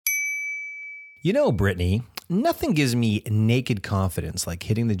You know, Brittany, nothing gives me naked confidence like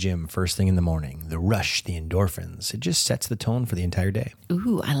hitting the gym first thing in the morning. The rush, the endorphins, it just sets the tone for the entire day.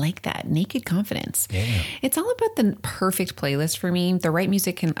 Ooh, I like that. Naked confidence. Yeah. It's all about the perfect playlist for me. The right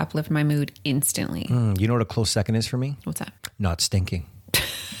music can uplift my mood instantly. You know what a close second is for me? What's that? Not stinking.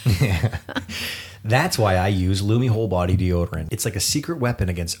 That's why I use Lumi Whole Body Deodorant. It's like a secret weapon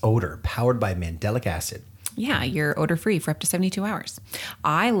against odor powered by mandelic acid. Yeah, you're odor-free for up to 72 hours.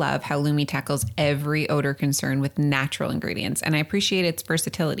 I love how Lumi tackles every odor concern with natural ingredients, and I appreciate its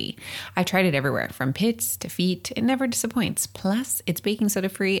versatility. I've tried it everywhere, from pits to feet. It never disappoints. Plus, it's baking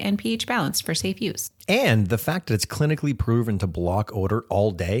soda-free and pH balanced for safe use. And the fact that it's clinically proven to block odor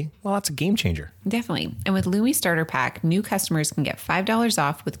all day, well, that's a game changer. Definitely. And with Lumi Starter Pack, new customers can get $5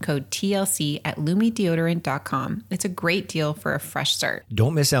 off with code TLC at lumideodorant.com. It's a great deal for a fresh start.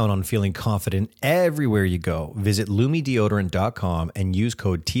 Don't miss out on feeling confident everywhere you go. Visit lumideodorant.com and use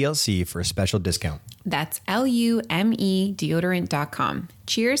code TLC for a special discount. That's LUME deodorant.com.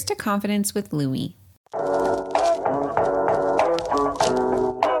 Cheers to confidence with Lumi.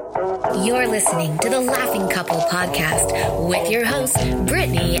 You're listening to the Laughing Couple podcast with your hosts,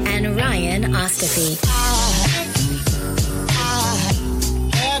 Brittany and Ryan Ostafy.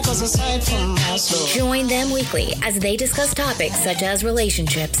 Join them weekly as they discuss topics such as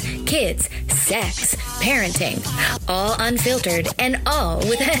relationships, kids, sex, parenting, all unfiltered and all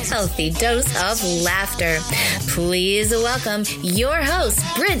with a healthy dose of laughter. Please welcome your hosts,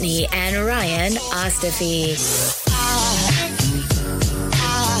 Brittany and Ryan Ostafy.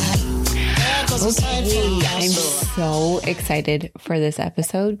 Okay, I'm so excited for this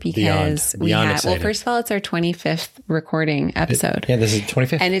episode because beyond well, first of all, it's our 25th recording episode. Yeah, this is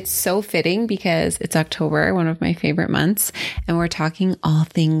 25th. And it's so fitting because it's October, one of my favorite months, and we're talking all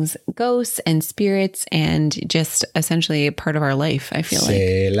things ghosts and spirits and just essentially a part of our life, I feel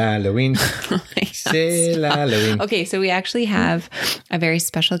C'est l'Halloween. C'est l'Halloween. Okay, so we actually have a very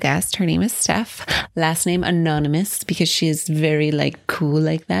special guest. Her name is Steph, last name anonymous because she's very cool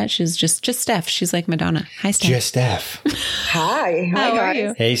like that. She's just Steph. She's like Madonna. Hi, Steph. Just Steph. Hi. How guys. are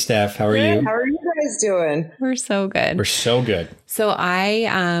you? Hey, Steph. How are you? How are you guys doing? We're so good. We're so good. So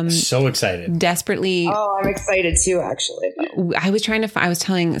I So excited. desperately. Oh, I'm excited too, actually. I was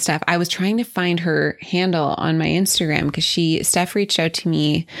telling Steph, I was trying to find her handle on my Instagram because Steph reached out to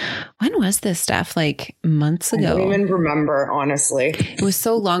me. When was this, Steph? Like months ago. I don't even remember, honestly. It was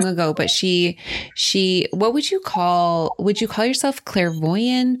so long ago, but she, what would you call yourself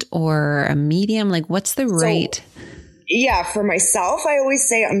clairvoyant or a medium? Like what's the right? Yeah, for myself, I always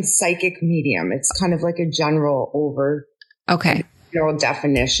say I'm psychic medium. It's kind of like a general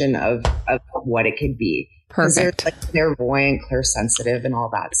definition of what it could be. Perfect. There's clairvoyant, clairsensitive, and all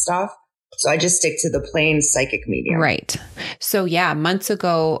that stuff. So I just stick to the plain psychic medium. Right. So yeah, months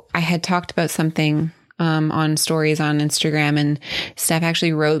ago, I had talked about something on stories on Instagram, and Steph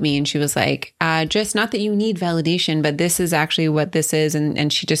actually wrote me and she was like, just not that you need validation, but this is actually what this is.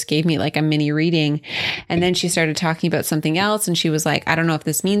 And she just gave me like a mini reading. And then she started talking about something else. And she was like, I don't know if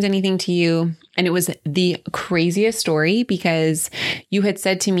this means anything to you. And it was the craziest story because you had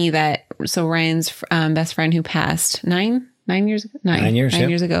said to me that, so Ryan's best friend who passed 9 years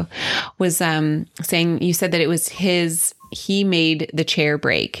ago was saying, you said that it was he made the chair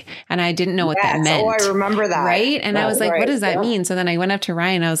break, and I didn't know what that meant. Oh, I remember that. Right. And I was like, what does that mean? So then I went up to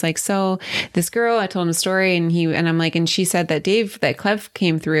Ryan. I was like, so this girl, I told him a story and I'm like, and she said that Clev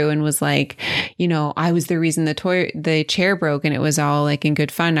came through and was like, I was the reason the chair broke, and it was all like in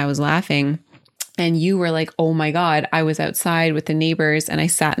good fun. I was laughing. And you were like, oh my God, I was outside with the neighbors and I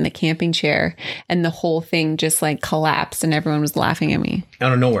sat in the camping chair and the whole thing just like collapsed and everyone was laughing at me.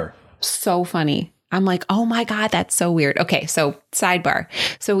 Out of nowhere. So funny. I'm like, oh my God, that's so weird. Okay, so sidebar.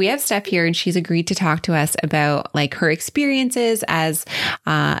 So we have Steph here and she's agreed to talk to us about like her experiences as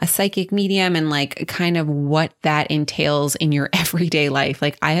a psychic medium and like kind of what that entails in your everyday life.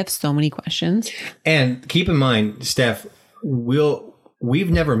 Like I have so many questions. And keep in mind, Steph,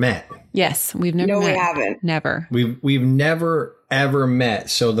 we've never met. Yes, we've never met. No, we haven't. Never. We've never ever met.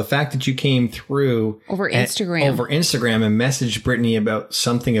 So the fact that you came through over Instagram and messaged Brittany about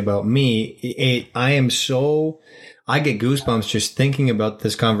something about me, I get goosebumps just thinking about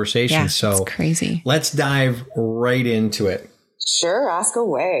this conversation. Yeah, so it's crazy. Let's dive right into it. Sure, ask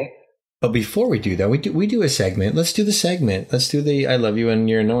away. But before we do that, we do a segment. Let's do the segment. Let's do the I love you and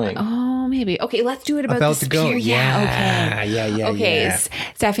you're annoying. Oh, maybe. Okay, let's do it about the goat. Yeah. Okay. Okay,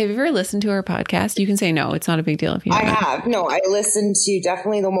 Steph, have you ever listened to our podcast? You can say no. It's not a big deal if you haven't. I have. No, I listened to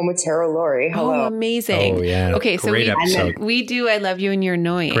definitely the one with Tara Lori. Hello. Oh, amazing. Oh, yeah. Okay, so great episode. We do I love you and you're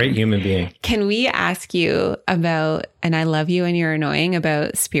annoying. Great human being. Can we ask you about an I love you and you're annoying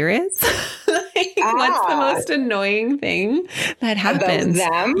about spirits? what's the most annoying thing that happens?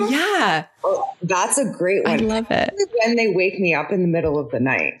 About them? Yeah. Oh, that's a great one. I love it. When they wake me up in the middle of the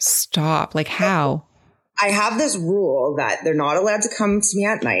night. Stop. Like how? I have this rule that they're not allowed to come to me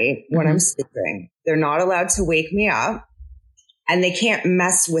at night when I'm sleeping. They're not allowed to wake me up, and they can't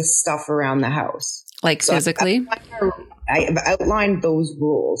mess with stuff around the house. Like physically? I've outlined those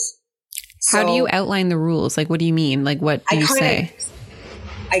rules. How do you outline the rules? Like, what do you mean? Like, what do you say?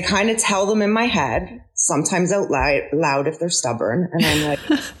 I kind of tell them in my head, sometimes out loud if they're stubborn. And I'm like,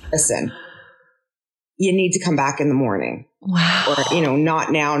 listen, you need to come back in the morning. Wow. Or,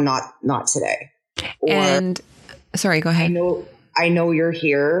 not now, not today. Or, sorry, go ahead. I know you're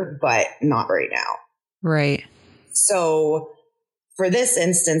here, but not right now. Right. So for this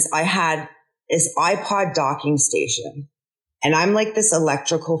instance, I had this iPod docking station. And I'm like this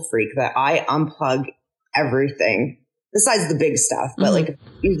electrical freak that I unplug everything besides the big stuff. But like if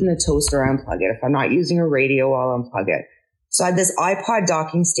I'm using a toaster, I unplug it. If I'm not using a radio, I'll unplug it. So I had this iPod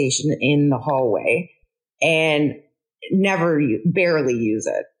docking station in the hallway and barely use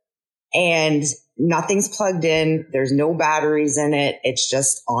it. And nothing's plugged in. There's no batteries in it. It's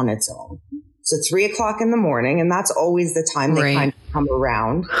just on its own. So 3:00 in the morning, and that's always the time they kind of come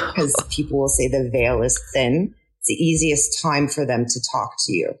around because people will say the veil is thin. It's the easiest time for them to talk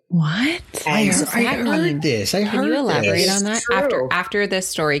to you. What? I heard this. Can you elaborate this. on that? After this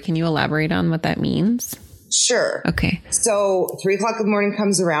story, can you elaborate on what that means? Sure. Okay. So 3:00 in the morning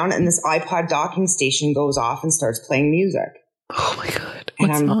comes around and this iPod docking station goes off and starts playing music. Oh my God. And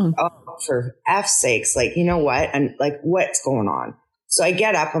what I'm song? like, oh, for F's sakes, like, you know what? And like, what's going on? So I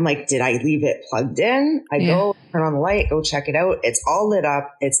get up. I'm like, did I leave it plugged in? I go turn on the light, go check it out. It's all lit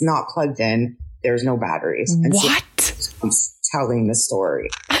up. It's not plugged in. There's no batteries. And what? So I'm telling the story.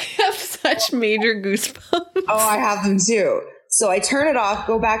 I have such major goosebumps. Oh, I have them too. So I turn it off,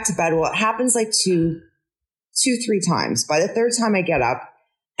 go back to bed. Well, it happens like two, 3 times. By the third time I get up,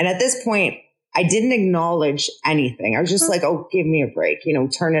 and at this point, I didn't acknowledge anything. I was just like, oh, give me a break,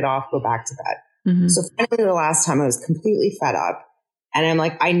 turn it off, go back to bed. Mm-hmm. So finally, the last time I was completely fed up. And I'm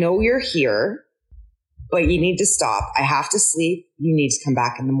like, I know you're here, but you need to stop. I have to sleep. You need to come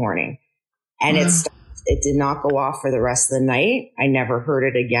back in the morning. And it stopped. It did not go off for the rest of the night. I never heard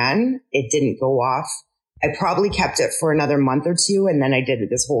it again. It didn't go off. I probably kept it for another month or two. And then I did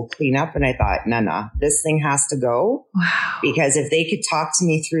this whole cleanup and I thought, no, this thing has to go. Wow. Because if they could talk to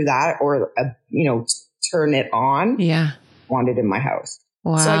me through that or, turn it on, I want it in my house.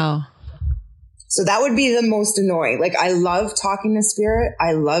 Wow. So that would be the most annoying. Like, I love talking to spirit.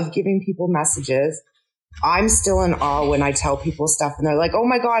 I love giving people messages. I'm still in awe when I tell people stuff and they're like, oh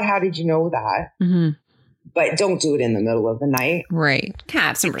my God, how did you know that? Mm-hmm. But don't do it in the middle of the night. Right.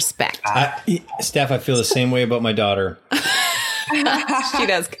 Have some respect. Steph, I feel the same way about my daughter. She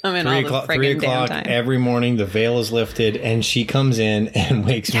does come in all the friggin' damn time. Every morning, the veil is lifted and she comes in and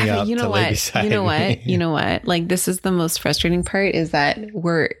wakes me up to lay beside me. You know what? Like, this is the most frustrating part is that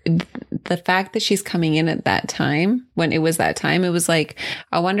the fact that she's coming in at that time, when it was that time, it was like,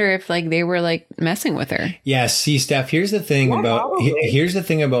 I wonder if like they were like messing with her. Yeah. See, Steph, here's the thing about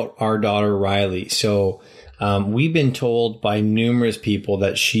our daughter, Riley. So, we've been told by numerous people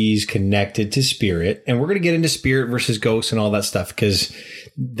that she's connected to spirit, and we're going to get into spirit versus ghosts and all that stuff because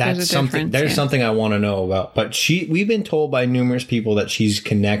that's something I want to know about. But we've been told by numerous people that she's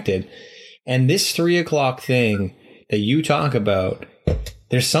connected, and this 3:00 thing that you talk about,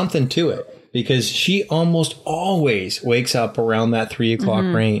 there's something to it because she almost always wakes up around that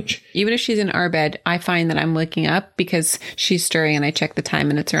 3:00 range. Even if she's in our bed, I find that I'm waking up because she's stirring, and I check the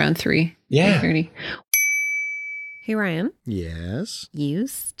time, and it's around 3:30. Yeah. Hey, Ryan. Yes? You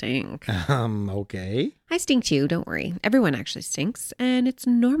stink. Okay. I stink too, don't worry. Everyone actually stinks, and it's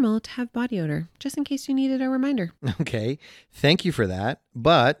normal to have body odor, just in case you needed a reminder. Okay. Thank you for that.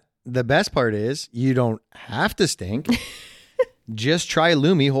 But the best part is you don't have to stink. Just try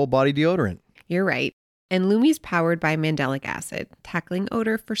Lumi whole body deodorant. You're right. And Lumi's powered by mandelic acid, tackling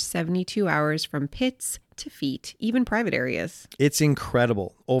odor for 72 hours from pits to feet, even private areas. It's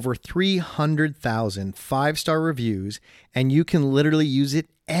incredible. Over 300,000 5-star reviews, and you can literally use it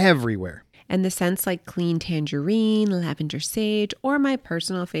everywhere. And the scents like clean tangerine, lavender sage, or my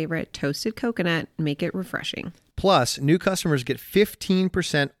personal favorite, toasted coconut, make it refreshing. Plus, new customers get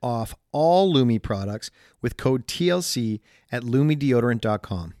 15% off all Lumi products with code TLC at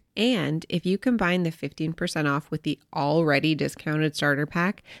lumideodorant.com. And if you combine the 15% off with the already discounted starter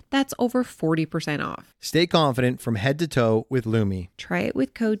pack, that's over 40% off. Stay confident from head to toe with Lumi. Try it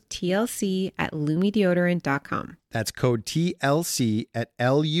with code TLC at lumideodorant.com. That's code TLC at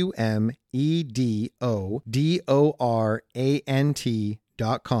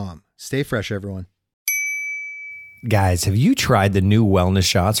LUMEDODORANT.com. Stay fresh, everyone. Guys, have you tried the new wellness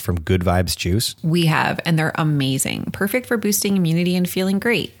shots from Good Vibes Juice? We have, and they're amazing. Perfect for boosting immunity and feeling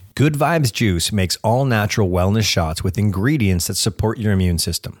great. Good Vibes Juice makes all-natural wellness shots with ingredients that support your immune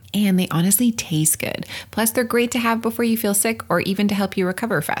system. And they honestly taste good. Plus, they're great to have before you feel sick or even to help you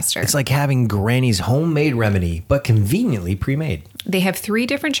recover faster. It's like having Granny's homemade remedy, but conveniently pre-made. They have 3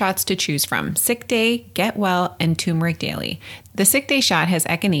 different shots to choose from: Sick Day, Get Well, and Turmeric Daily. The Sick Day shot has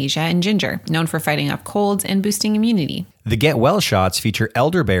echinacea and ginger, known for fighting off colds and boosting immunity. The Get Well shots feature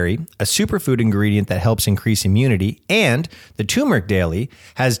elderberry, a superfood ingredient that helps increase immunity, and the Turmeric Daily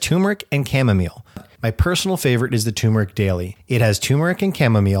has turmeric and chamomile. My personal favorite is the Turmeric Daily. It has turmeric and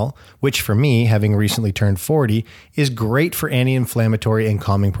chamomile, which for me, having recently turned 40, is great for anti-inflammatory and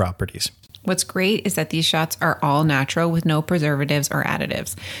calming properties. What's great is that these shots are all natural with no preservatives or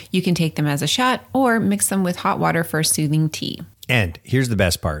additives. You can take them as a shot or mix them with hot water for a soothing tea. And here's the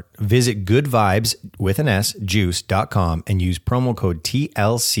best part. Visit goodvibes with an S, juice.com and use promo code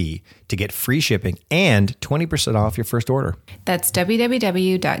TLC to get free shipping and 20% off your first order. That's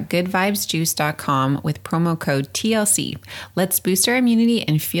www.goodvibesjuice.com with promo code TLC. Let's boost our immunity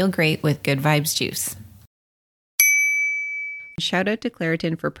and feel great with Good Vibes Juice. Shout out to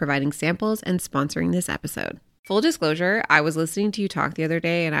Claritin for providing samples and sponsoring this episode. Full disclosure, I was listening to you talk the other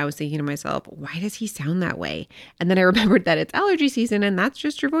day and I was thinking to myself, why does he sound that way? And then I remembered that it's allergy season and that's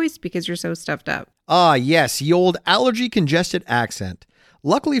just your voice because you're so stuffed up. Ah, yes, the old allergy congested accent.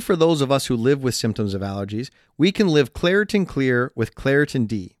 Luckily for those of us who live with symptoms of allergies, we can live Claritin Clear with Claritin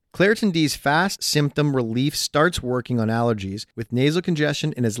D. Claritin D's fast symptom relief starts working on allergies with nasal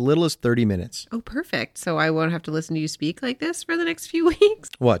congestion in as little as 30 minutes. Oh, perfect. So I won't have to listen to you speak like this for the next few weeks?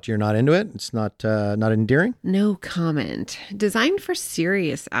 What, you're not into it? It's not endearing? No comment. Designed for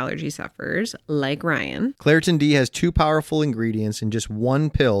serious allergy sufferers like Ryan. Claritin D has 2 powerful ingredients in just 1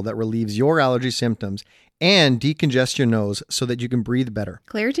 pill that relieves your allergy symptoms and decongest your nose so that you can breathe better.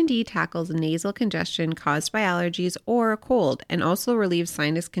 Claritin D tackles nasal congestion caused by allergies or a cold and also relieves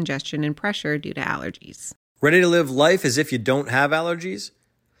sinus congestion and pressure due to allergies. Ready to live life as if you don't have allergies?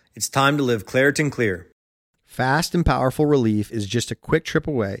 It's time to live Claritin Clear. Fast and powerful relief is just a quick trip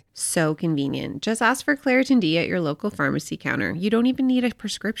away. So convenient. Just ask for Claritin D at your local pharmacy counter. You don't even need a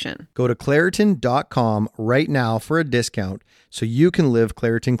prescription. Go to Claritin.com right now for a discount so you can live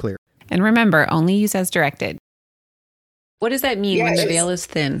Claritin Clear. And remember, only use as directed. What does that mean when the veil is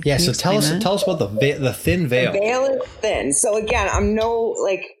thin? Yeah, so tell us about the thin veil. The veil is thin. So again, I'm no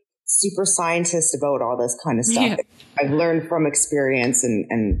super scientist about all this kind of stuff. Yeah. I've learned from experience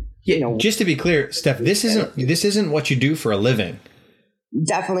and just to be clear, Steph, this isn't what you do for a living.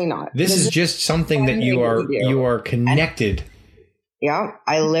 Definitely not. This is just something that you are connected. Yeah,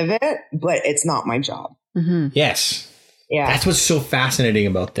 I live it, but it's not my job. Mm-hmm. Yes. Yeah. That's what's so fascinating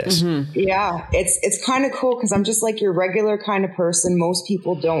about this. Mm-hmm. Yeah. It's kind of cool because I'm just like your regular kind of person. Most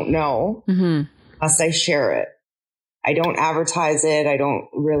people don't know unless I share it. I don't advertise it. I don't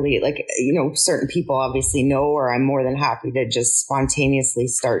really certain people obviously know, or I'm more than happy to just spontaneously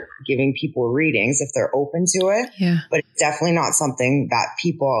start giving people readings if they're open to it. Yeah. But it's definitely not something that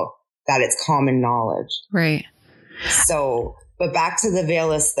it's common knowledge. Right. So, but back to the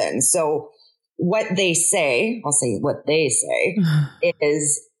veil is thin. So, what they say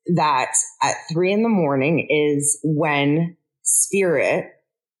is that at 3 a.m. is when spirit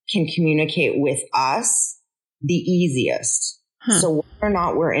can communicate with us the easiest. So whether or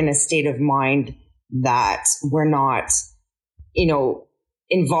not we're in a state of mind that we're not,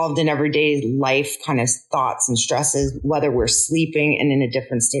 involved in everyday life kind of thoughts and stresses, whether we're sleeping and in a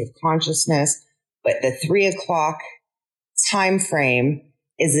different state of consciousness, but the 3 o'clock time frame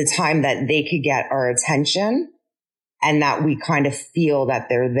is the time that they could get our attention and that we kind of feel that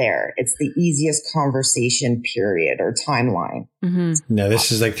they're there. It's the easiest conversation period or timeline. Mm-hmm. No,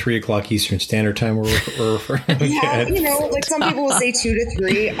 this is like 3 o'clock Eastern Standard Time we're referring. Yeah, some people will say 2 to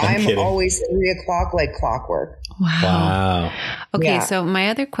 3. I'm always 3 o'clock like clockwork. Wow. Okay, yeah. So my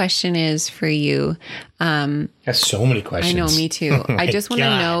other question is for you. That's so many questions. I know, me too. I just want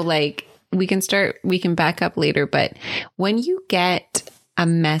to know, we can back up later, but when you get a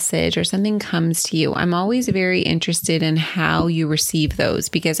message or something comes to you, I'm always very interested in how you receive those,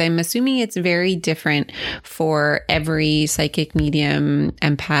 because I'm assuming it's very different for every psychic, medium,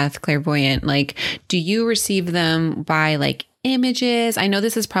 empath, clairvoyant. Do you receive them by images? I know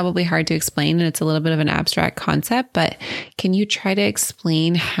this is probably hard to explain and it's a little bit of an abstract concept, but can you try to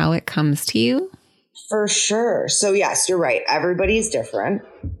explain how it comes to you? For sure. So yes, you're right. Everybody's different.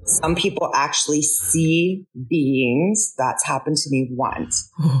 Some people actually see beings. That's happened to me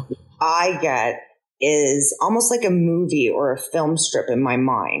once. What I get is almost like a movie or a film strip in my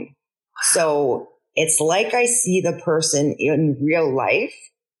mind. So it's like I see the person in real life,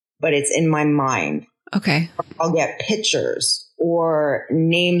 but it's in my mind. Okay. I'll get pictures or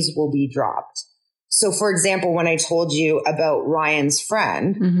names will be dropped. So for example, when I told you about Ryan's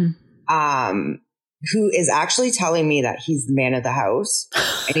friend, who is actually telling me that he's the man of the house.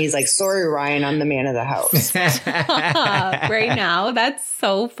 And he's like, sorry, Ryan, I'm the man of the house. Right now. That's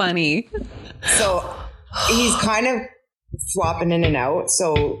so funny. So he's kind of flopping in and out.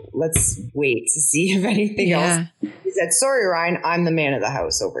 So let's wait to see if anything else. He said, sorry, Ryan, I'm the man of the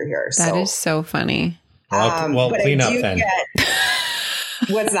house over here. That is so funny. Well, clean up then.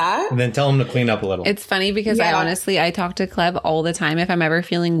 What's that? And then tell him to clean up a little. It's funny because I talk to Cleb all the time. If I'm ever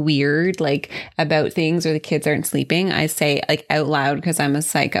feeling weird, like about things or the kids aren't sleeping, I say like out loud, because I'm a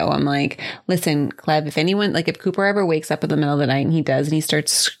psycho. I'm like, listen, Cleb, if anyone, like if Cooper ever wakes up in the middle of the night and he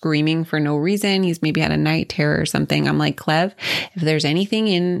starts screaming for no reason, he's maybe had a night terror or something. I'm like, Cleb, if there's anything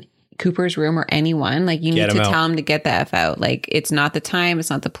in Cooper's room or anyone, like you need to tell him to get the F out. Like it's not the time,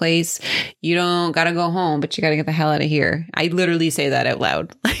 it's not the place. You don't got to go home, but you got to get the hell out of here. I literally say that out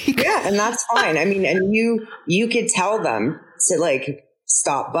loud. Yeah, and that's fine. I mean, and you could tell them to like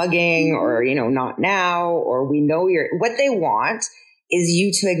stop bugging or, you know, not now, or we know what they want is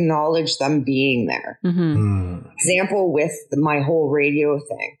you to acknowledge them being there. Example with my whole radio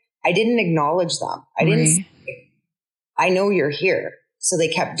thing. I didn't acknowledge them. I didn't say, I know you're here. So they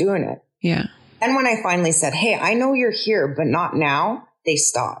kept doing it. Yeah. And when I finally said, hey, I know you're here, but not now, they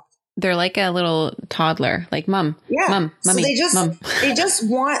stopped. They're like a little toddler, like mom, mom, mommy, so they just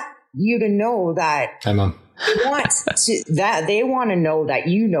want you to know that. Hi, mom. They want to know that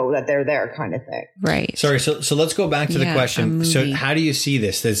you know that they're there, kind of thing. Right. Sorry. So let's go back to the question. So how do you see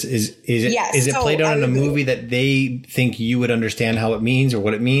this? Is it played out in a movie that they think you would understand how it means or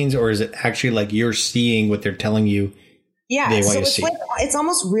what it means, or is it actually like you're seeing what they're telling you? Yeah, so it's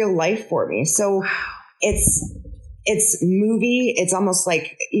almost real life for me. So it's movie. It's almost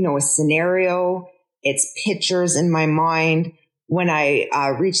like, you know, a scenario. It's pictures in my mind. When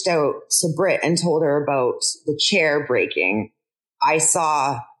I reached out to Britt and told her about the chair breaking, I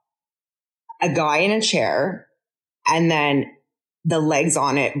saw a guy in a chair and then the legs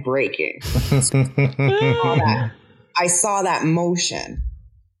on it breaking. I saw that motion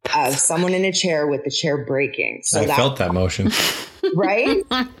of someone in a chair with the chair breaking. So I felt that motion. Right?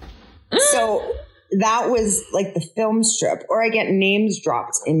 So that was like the film strip, or I get names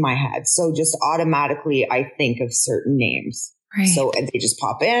dropped in my head. So just automatically I think of certain names. Right. So they just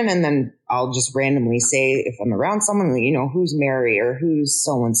pop in and then I'll just randomly say, if I'm around someone, you know, who's Mary or who's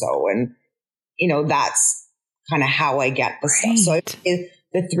so-and-so. And, you know, that's kind of how I get the stuff. So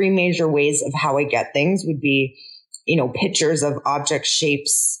the three major ways of how I get things would be, you know, pictures of object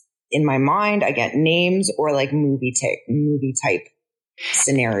shapes in my mind. I get names, or like movie type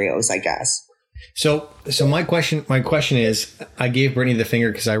scenarios, I guess. So my question is, I gave Brittany the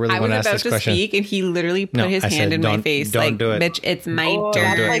finger because I really want to ask this question. I was about to speak, and he literally put his hand in my face. Don't do it, bitch. It's my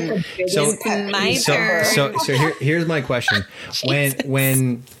turn. It's my turn. So here's my question: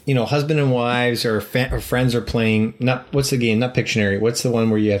 when you know, husband and wives or friends are playing, what's the game? Not Pictionary. What's the one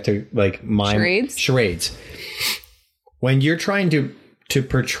where you have to like mime charades? When you're trying to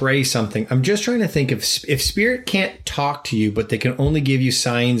portray something, I'm just trying to think if spirit can't talk to you, but they can only give you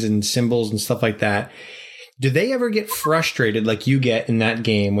signs and symbols and stuff like that. Do they ever get frustrated like you get in that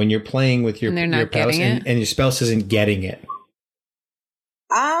game when you're playing with your spouse and your spouse isn't getting it?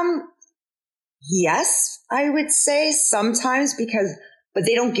 Yes, I would say sometimes, but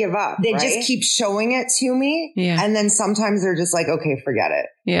they don't give up. They just keep showing it to me. Yeah. And then sometimes they're just like, okay, forget it.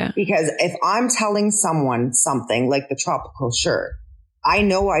 Yeah. Because if I'm telling someone something like the tropical shirt, I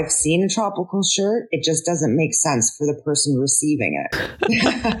know I've seen a tropical shirt. It just doesn't make sense for the person receiving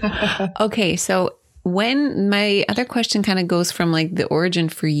it. Okay. So when my other question kind of goes from like the origin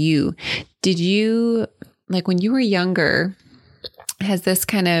for you, did you, like when you were younger,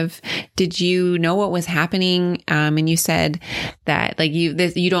 did you know what was happening? And you said that like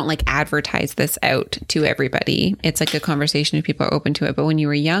you don't like advertise this out to everybody. It's like a conversation if people are open to it. But when you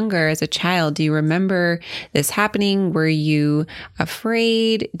were younger as a child, do you remember this happening? Were you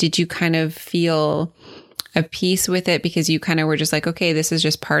afraid? Did you kind of feel a peace with it because you kind of were just like, okay, this is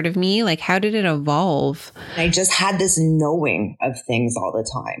just part of me? Like, how did it evolve? I just had this knowing of things all the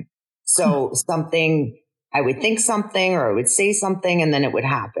time. So I would think something, or I would say something and then it would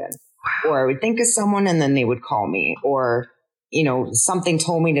happen. Or I would think of someone and then they would call me. Or, you know, something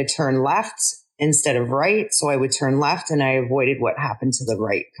told me to turn left instead of right. So I would turn left and I avoided what happened to the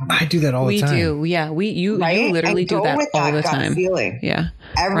right. I do that all the time. We do. Yeah. You literally do that all the time. Feeling. Yeah.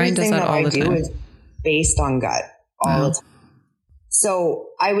 Everything that I do is based on gut all the time. So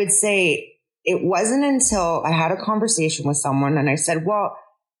I would say it wasn't until I had a conversation with someone and I said, well,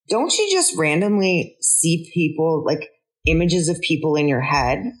 don't you just randomly see people, like images of people in your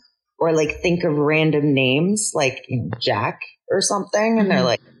head, or like think of random names like, you know, Jack or something? And they're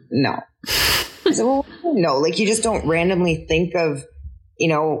like, no. I said, well, no, like you just don't randomly think of, you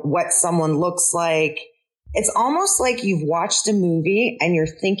know, what someone looks like. It's almost like you've watched a movie and you're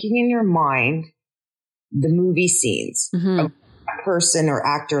thinking in your mind the movie scenes of what a person or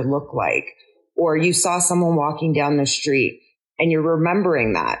actor look like, or you saw someone walking down the street and you're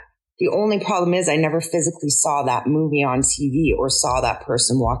remembering that. The only problem is I never physically saw that movie on TV or saw that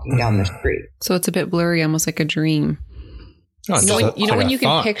person walking down the street. So it's a bit blurry, almost like a dream. Oh, You know when you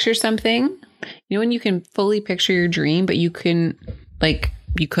can picture something? You know when you can fully picture your dream, but you couldn't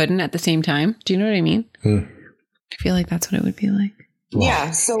at the same time? Do you know what I mean? I feel like that's what it would be like. Wow.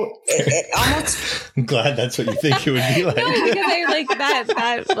 Yeah, so it almost... I'm glad that's what you think it would be like. No, because I like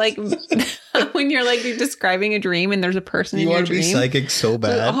that like when you're like describing a dream and there's a person in your dream. You want to be psychic so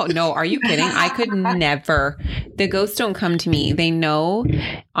bad. Oh, no. Are you kidding? I could never. The ghosts don't come to me. They know.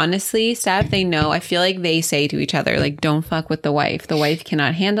 Honestly, Steph, they know. I feel like they say to each other, like, don't fuck with the wife. The wife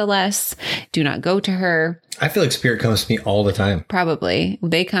cannot handle us. Do not go to her. I feel like spirit comes to me all the time. Probably.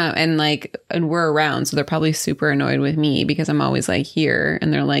 They come and we're around. So they're probably super annoyed with me because I'm always like here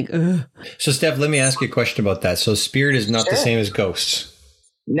and they're like, ugh. So Steph, let me ask you a question about that. So spirit is not the same as ghosts.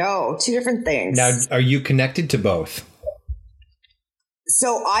 No, two different things. Now, are you connected to both?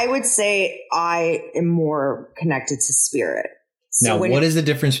 So I would say I am more connected to spirit. So now, what is the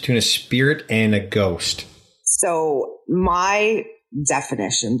difference between a spirit and a ghost? So my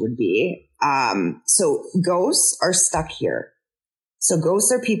definition would be, so ghosts are stuck here. So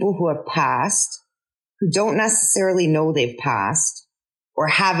ghosts are people who have passed, who don't necessarily know they've passed, or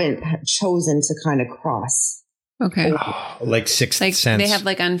haven't chosen to kind of cross. Okay. Like Sixth Sense. They have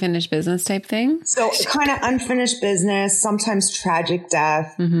like unfinished business type thing. So kind of unfinished business, sometimes tragic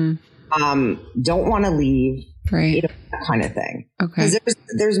death, don't want to leave, right? You know, that kind of thing. Okay. Because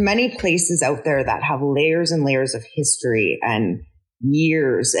there's many places out there that have layers and layers of history and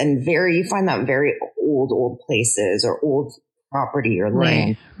years, and you find that very old places or old property or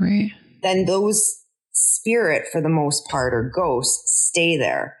land. Right. Then those spirit, for the most part, or ghosts, stay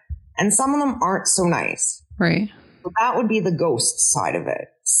there, and some of them aren't so nice. Right. So that would be the ghost side of it.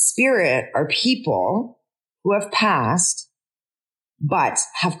 Spirit are people who have passed, but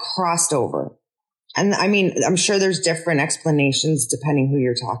have crossed over. And I mean, I'm sure there's different explanations depending who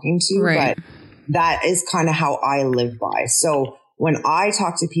you're talking to, right. But that is kind of how I live by. So when I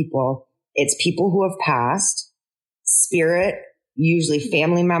talk to people, it's people who have passed, spirit, usually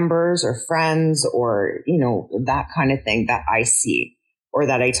family members or friends or, you know, that kind of thing that I see or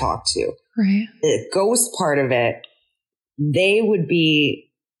that I talk to. Right. The ghost part of it, they would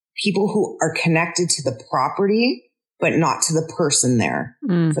be people who are connected to the property, but not to the person there. For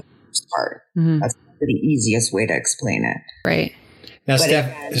the most part. That's the easiest way to explain it. Right. Now,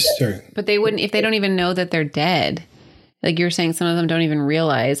 Steph, sorry. But they wouldn't, if they don't even know that they're dead. Like you're saying, some of them don't even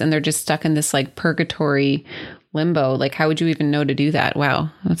realize, and they're just stuck in this like purgatory limbo. Like, how would you even know to do that? Wow,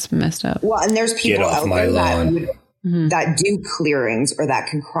 that's messed up. Well, and there's people out there that do clearings or that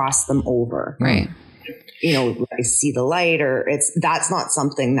can cross them over. Right. You know, I see the light, or that's not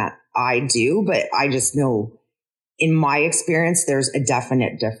something that I do, but I just know in my experience, there's a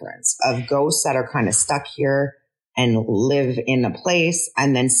definite difference of ghosts that are kind of stuck here and live in a place,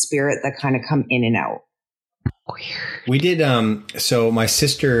 and then spirit that kind of come in and out. Weird. We did. So my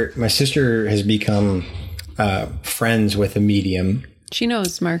sister has become friends with a medium. She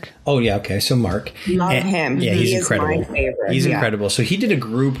knows Mark. Oh yeah, okay. So Mark, love him. Yeah, he's incredible. My favorite. He's incredible. So he did a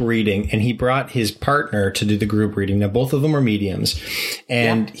group reading, and he brought his partner to do the group reading. Now both of them are mediums,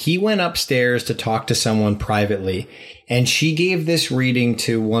 and he went upstairs to talk to someone privately, and she gave this reading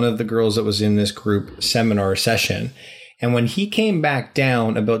to one of the girls that was in this group seminar session. And when he came back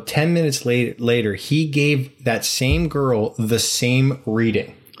down about 10 minutes later, he gave that same girl the same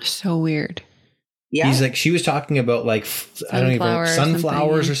reading. So weird. Yeah. He's like, she was talking about like,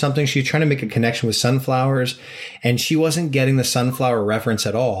 sunflowers or something. She was trying to make a connection with sunflowers, and she wasn't getting the sunflower reference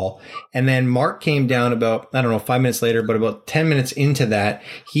at all. And then Mark came down about, 5 minutes later, but about 10 minutes into that,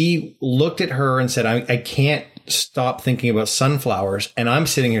 he looked at her and said, I can't stop thinking about sunflowers. And I'm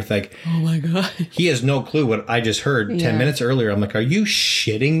sitting here like, oh my God. He has no clue what I just heard 10 minutes earlier. I'm like, are you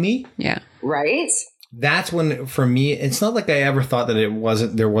shitting me? Yeah. Right? That's when, for me, it's not like I ever thought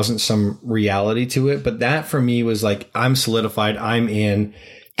that there wasn't some reality to it, but that for me was like, I'm solidified, I'm in.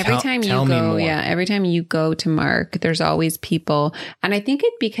 Every time you go to Mark, there's always people. And I think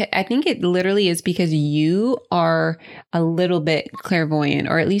it literally is because you are a little bit clairvoyant,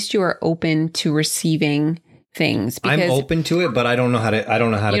 or at least you are open to receiving things. I'm open to it, but I don't know how to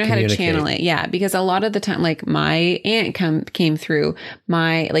communicate. How to channel it. Yeah. Because a lot of the time, like my aunt came through,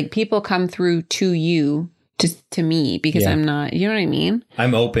 people come through to you, to me, because I'm not, you know what I mean?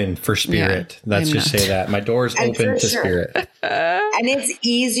 I'm open for spirit. Yeah, Let's just say that. My door is open to spirit. And it's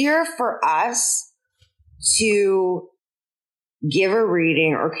easier for us to give a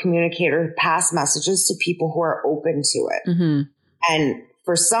reading or communicate or pass messages to people who are open to it. Mm-hmm. And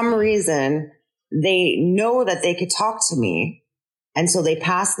for some reason, they know that they could talk to me. And so they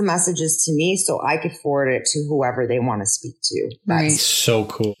pass the messages to me so I could forward it to whoever they want to speak to. That's so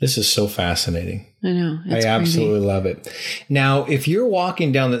cool. This is so fascinating. I know. I absolutely love it. Now, if you're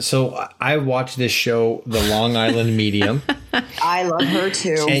walking down so I watched this show, The Long Island Medium. I love her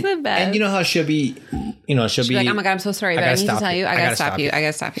too. She's the best. And you know how she'll be like, oh my God, I'm so sorry, but I need to tell you, I gotta stop you. I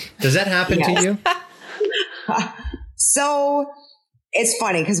gotta stop you. Does that happen to you? So it's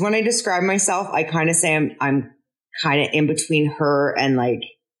funny because when I describe myself, I kind of say I'm kind of in between her and like,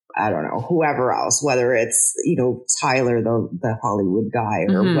 I don't know, whoever else, whether it's, Tyler, the Hollywood guy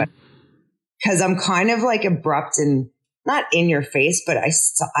or what, because I'm kind of like abrupt and not in your face, but I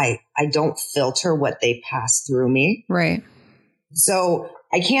don't filter what they pass through me. Right. So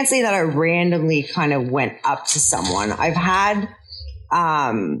I can't say that I randomly kind of went up to someone. I've had,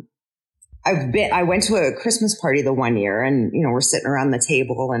 I went to a Christmas party the one year and, we're sitting around the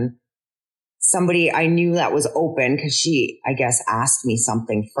table and somebody I knew that was open because she, I guess, asked me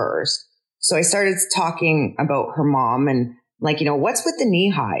something first. So I started talking about her mom and like, what's with the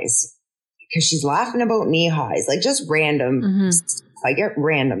knee highs? Because she's laughing about knee highs, like just random stuff. I get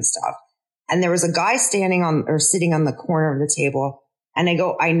random stuff. And there was a guy sitting on the corner of the table. And I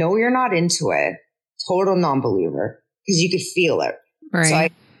go, I know you're not into it. Total non-believer, because you could feel it.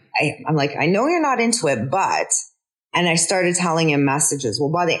 Right. So I'm like, I know you're not into it, but, and I started telling him messages.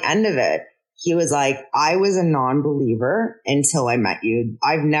 Well, by the end of it, he was like, I was a non-believer until I met you.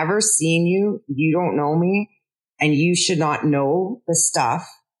 I've never seen you. You don't know me. And you should not know the stuff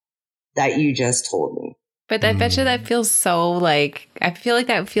that you just told me. But I bet you that feels so like, I feel like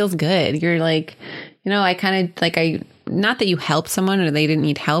that feels good. You're like, I kind of like, not that you helped someone or they didn't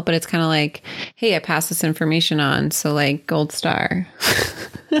need help, but it's kind of like, hey, I passed this information on. So like gold star.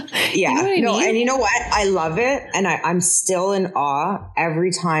 Yeah. I mean? And you know what? I love it. And I'm still in awe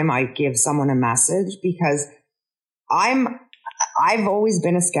every time I give someone a message because I've always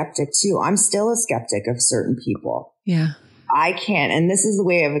been a skeptic too. I'm still a skeptic of certain people. Yeah. I can't. And this is the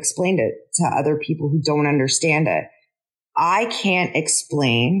way I've explained it to other people who don't understand it. I can't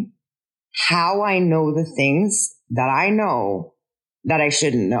explain how I know the things that I know that I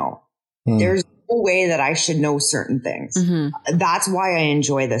shouldn't know. There's no way that I should know certain things. Mm-hmm. That's why I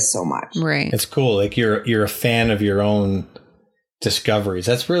enjoy this so much. Right. It's cool. Like you're a fan of your own discoveries.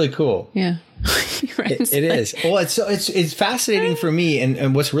 That's really cool. Yeah. Right. It is. Well, it's fascinating for me.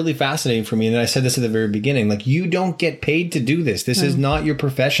 And what's really fascinating for me, and I said this at the very beginning, like you don't get paid to do this. This is not your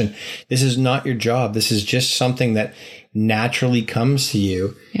profession. This is not your job. This is just something that naturally comes to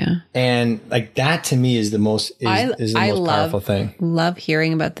you. Yeah. And like that to me is the most powerful thing. Love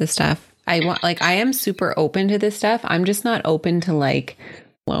hearing about this stuff. I am super open to this stuff. I'm just not open to like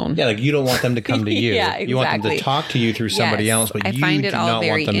alone. Yeah, like you don't want them to come to you. Yeah, exactly. You want them to talk to you through somebody else, but I find it all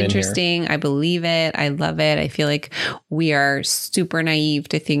very interesting. I believe it. I love it. I feel like we are super naive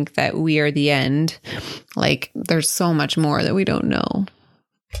to think that we are the end. Like there's so much more that we don't know.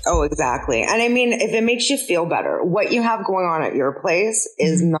 Oh, exactly. And I mean, if it makes you feel better, what you have going on at your place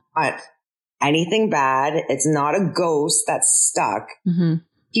is not anything bad. It's not a ghost that's stuck. Mm-hmm.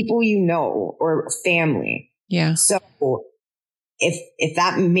 People you know or family. Yeah. So if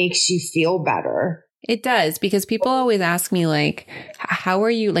that makes you feel better. It does, because people always ask me like, how are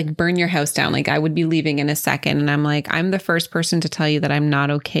you, like, burn your house down? Like I would be leaving in a second. And I'm like, I'm the first person to tell you that I'm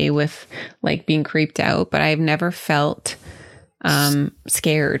not okay with like being creeped out, but I've never felt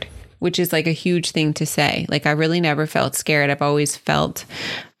scared, which is like a huge thing to say. Like I really never felt scared. I've always felt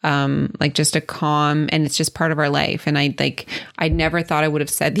like just a calm, and it's just part of our life. And I never thought I would have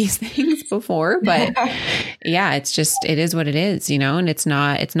said these things before, but yeah, it is what it is, and it's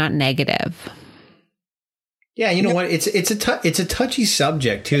not negative. Yeah. You know what? It's a touchy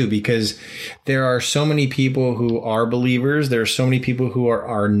subject too, because there are so many people who are believers. There are so many people who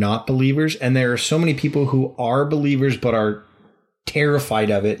are not believers. And there are so many people who are believers, but are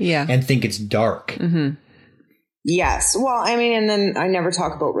terrified of it and think it's dark. Mm-hmm. Yes. Well, I mean, and then I never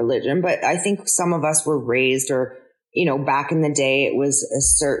talk about religion, but I think some of us were raised or back in the day, it was a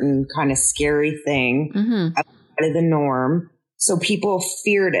certain kind of scary thing out of the norm. So people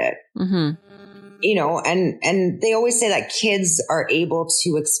feared it, and they always say that kids are able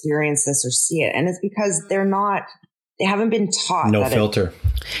to experience this or see it. And it's because they haven't been taught. No filter.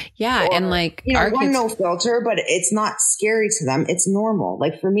 Yeah. And like, our kids, no filter, but it's not scary to them. It's normal.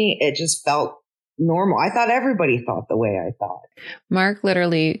 Like for me, it just felt normal. I thought everybody thought the way I thought. Mark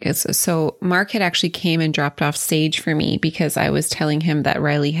had actually came and dropped off Sage for me because I was telling him that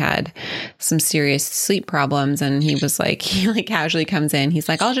Riley had some serious sleep problems, and he was like, he casually comes in. He's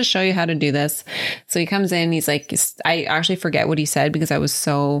like, I'll just show you how to do this. So he comes in, he's like, I actually forget what he said because I was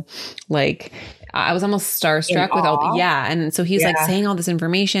so like, I was almost starstruck with all and so he's like saying all this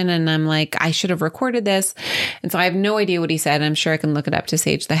information, and I'm like, I should have recorded this. And so I have no idea what he said. And I'm sure I can look it up to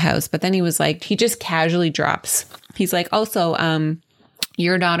Sage the house. But then he was like, he just casually drops. He's like, also,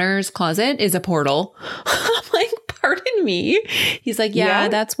 your daughter's closet is a portal. I'm like, pardon me. He's like,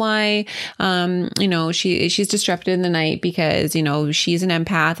 that's why, she's disrupted in the night because, she's an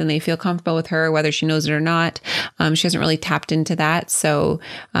empath and they feel comfortable with her, whether she knows it or not. She hasn't really tapped into that. So,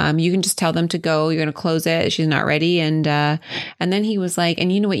 you can just tell them to go, you're going to close it. She's not ready. And then he was like,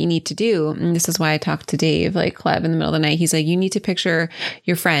 and you know what you need to do. And this is why I talked to Dave, like Cleb, in the middle of the night. He's like, you need to picture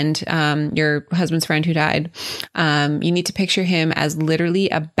your friend, your husband's friend who died. You need to picture him as literally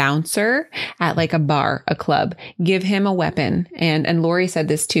a bouncer at like a bar, a club. Give him a weapon. And Lori said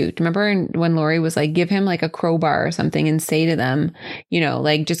this too. Do you remember when Lori was like, give him like a crowbar or something and say to them,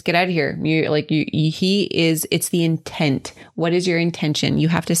 like, just get out of here. It's the intent. What is your intention? You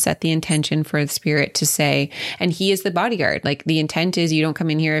have to set the intention for the spirit to say, and he is the bodyguard. Like the intent is you don't come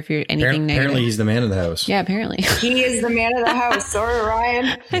in here if you're anything negative. Apparently he's the man of the house. Yeah, apparently. He is the man of the house. Sorry,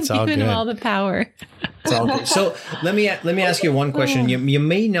 Ryan. It's all good. Him all the power. It's all good. So let me ask you one question. You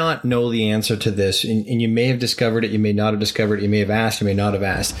may not know the answer to this, and you may have discovered it. You may not have discovered it. You may have asked. You may not have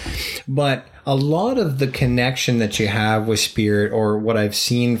asked. But a lot of the connection that you have with spirit, or what I've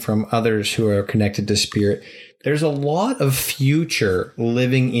seen from others who are connected to spirit, there's a lot of future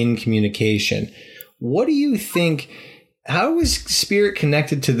living in communication. What do you think? How is spirit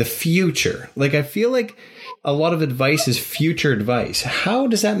connected to the future? Like, I feel like a lot of advice is future advice. How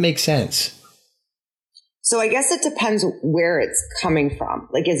does that make sense? So I guess it depends where it's coming from.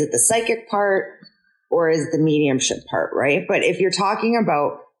 Like, is it the psychic part or is the mediumship part, right? But if you're talking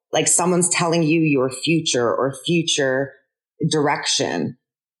about like someone's telling you your future or future direction,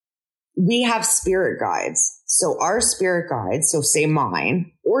 we have spirit guides. So our spirit guides, so say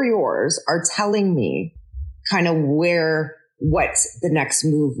mine or yours, are telling me kind of what the next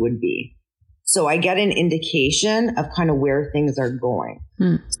move would be. So I get an indication of kind of where things are going.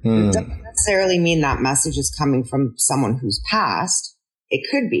 It doesn't necessarily mean that message is coming from someone who's passed. It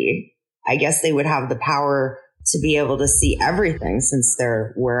could be. I guess they would have the power to be able to see everything since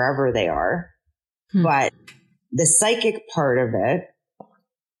they're wherever they are. But the psychic part of it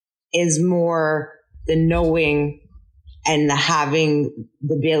is more the knowing and the having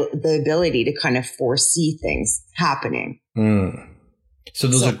the ability to kind of foresee things happening. So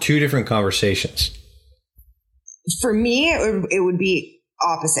those are two different conversations. For me, it would be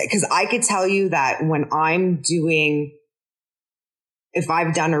opposite, because I could tell you that if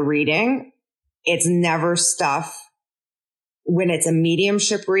I've done a reading, it's never stuff. When it's a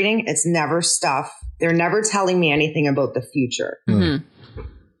mediumship reading, it's never stuff. They're never telling me anything about the future.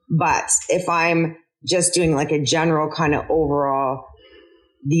 But if I'm just doing like a general kind of overall,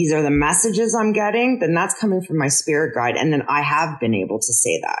 these are the messages I'm getting, then that's coming from my spirit guide. And then I have been able to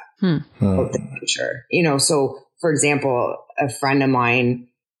say that about the future. So for example, a friend of mine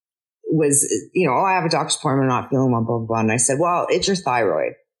was, I have a doctor's appointment, I'm not feeling well, blah, blah, blah. And I said, well, it's your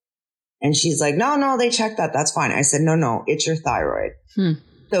thyroid. And she's like, no, they checked that. That's fine. I said, no, it's your thyroid.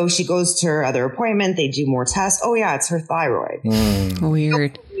 So she goes to her other appointment. They do more tests. Oh yeah, it's her thyroid.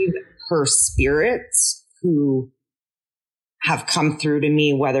 Weird. Her spirits who have come through to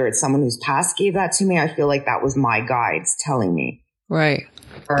me, whether it's someone who's passed gave that to me, I feel like that was my guides telling me. Right.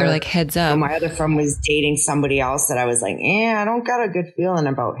 They're like, heads up. My other friend was dating somebody else that I was like, I don't got a good feeling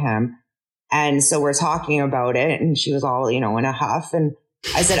about him. And so we're talking about it, and she was all, in a huff. And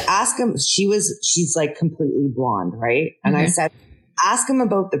I said, ask him. She's like completely blonde, right? And I said, ask him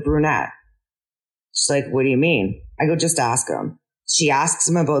about the brunette. She's like, what do you mean? I go, just ask him. She asks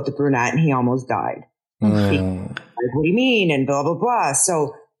him about the brunette, and he almost died. Like, what do you mean? And blah, blah, blah.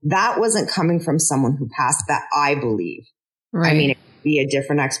 So that wasn't coming from someone who passed, that I believe. Right. I mean, it could be a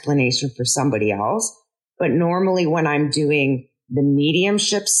different explanation for somebody else. But normally when I'm doing the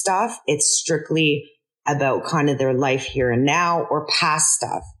mediumship stuff, it's strictly about kind of their life here and now or past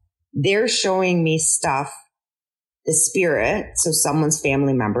stuff. They're showing me stuff the spirit, so someone's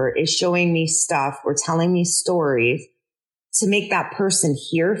family member, is showing me stuff or telling me stories to make that person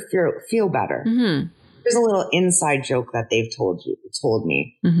here feel better. Mm-hmm. There's a little inside joke that they've told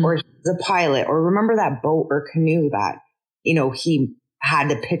me, mm-hmm. or the pilot, or remember that boat or canoe that, he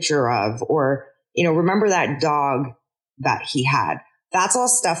had a picture of, or, remember that dog that he had. That's all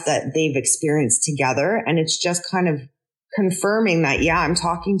stuff that they've experienced together. And it's just kind of confirming that, yeah, I'm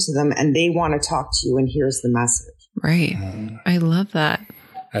talking to them and they want to talk to you. And here's the message. Right. I love that.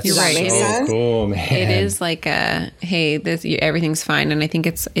 That's You're right. So cool, man. It is like hey, everything's fine. And I think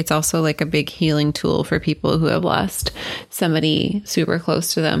it's also like a big healing tool for people who have lost somebody super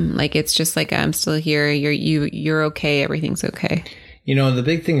close to them. Like, it's just like, I'm still here. You're okay. Everything's okay. The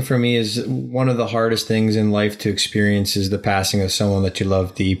big thing for me is one of the hardest things in life to experience is the passing of someone that you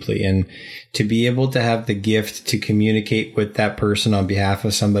love deeply. And to be able to have the gift to communicate with that person on behalf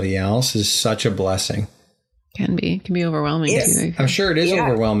of somebody else is such a blessing. Can be overwhelming too. I'm sure it is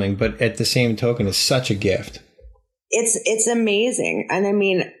overwhelming, but at the same token, it's such a gift. It's amazing. And I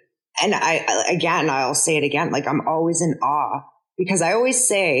mean, and I'll say it again, like, I'm always in awe, because I always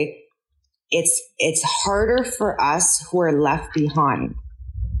say it's harder for us who are left behind,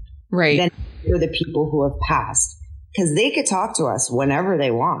 right, than for the people who have passed. Because they could talk to us whenever they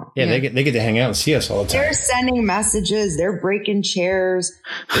want. Yeah, they get to hang out and see us all the time. They're sending messages. They're breaking chairs.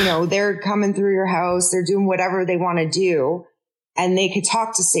 They're coming through your house. They're doing whatever they want to do. And they could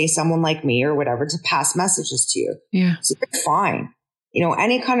talk to, say, someone like me or whatever, to pass messages to you. Yeah. So they're fine.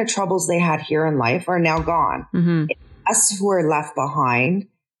 Any kind of troubles they had here in life are now gone. Mm-hmm. It's us who are left behind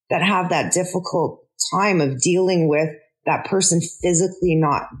that have that difficult time of dealing with that person physically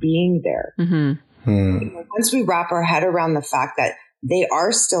not being there. Mm-hmm. Once we wrap our head around the fact that they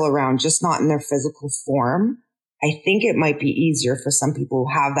are still around, just not in their physical form, I think it might be easier for some people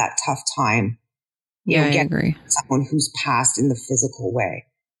who have that tough time. I agree. Someone who's passed in the physical way.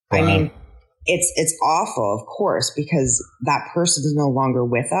 Wow. I mean, it's awful, of course, because that person is no longer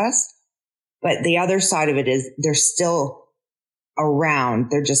with us. But the other side of it is they're still around.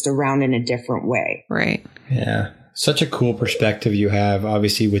 They're just around in a different way. Right. Yeah. Such a cool perspective you have,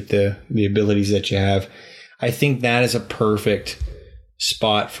 obviously, with the abilities that you have. I think that is a perfect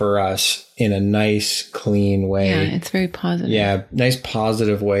spot for us in a nice, clean way. Yeah, it's very positive. Yeah, nice,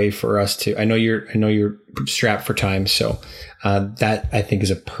 positive way for us to. I know you're strapped for time, so that I think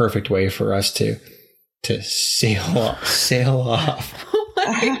is a perfect way for us to sail off.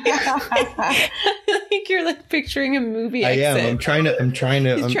 I think you're like picturing a movie exit. I am. I'm trying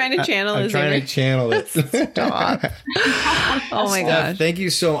to. He's trying to channel I'm trying to channel it. Stop. Oh my gosh. Thank you.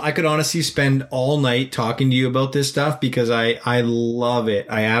 So I could honestly spend all night talking to you about this stuff, because I love it.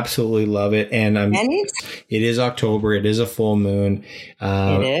 I absolutely love it. And it is October. It is a full moon.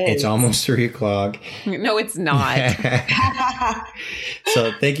 It's almost 3:00. No, it's not.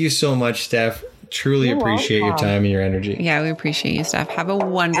 So thank you so much, Steph. Truly appreciate your time and your energy. Yeah, we appreciate you, Steph. Have a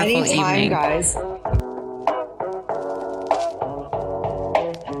wonderful Anytime, evening. Guys.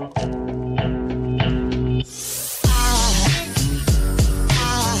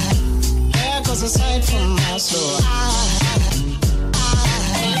 Aside from my soul.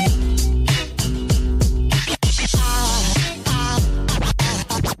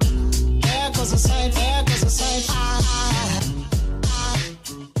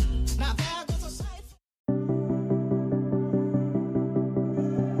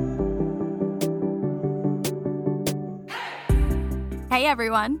 Hey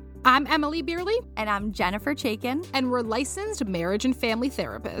everyone, I'm Emily Beerley. And I'm Jennifer Chaikin. And we're licensed marriage and family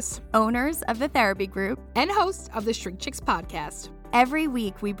therapists, owners of the Therapy Group, and hosts of the Shrink Chicks podcast. Every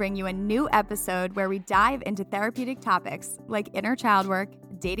week we bring you a new episode where we dive into therapeutic topics like inner child work,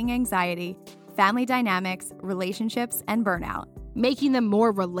 dating anxiety, family dynamics, relationships, and burnout. Making them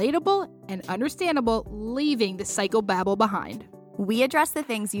more relatable and understandable, leaving the psychobabble behind. We address the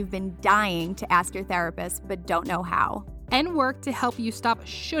things you've been dying to ask your therapist but don't know how. And work to help you stop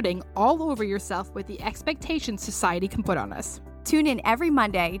shooting all over yourself with the expectations society can put on us. Tune in every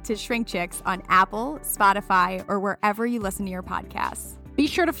Monday to Shrink Chicks on Apple, Spotify, or wherever you listen to your podcasts. Be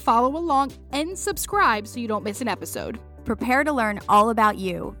sure to follow along and subscribe so you don't miss an episode. Prepare to learn all about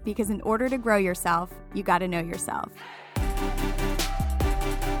you, because in order to grow yourself, you got to know yourself.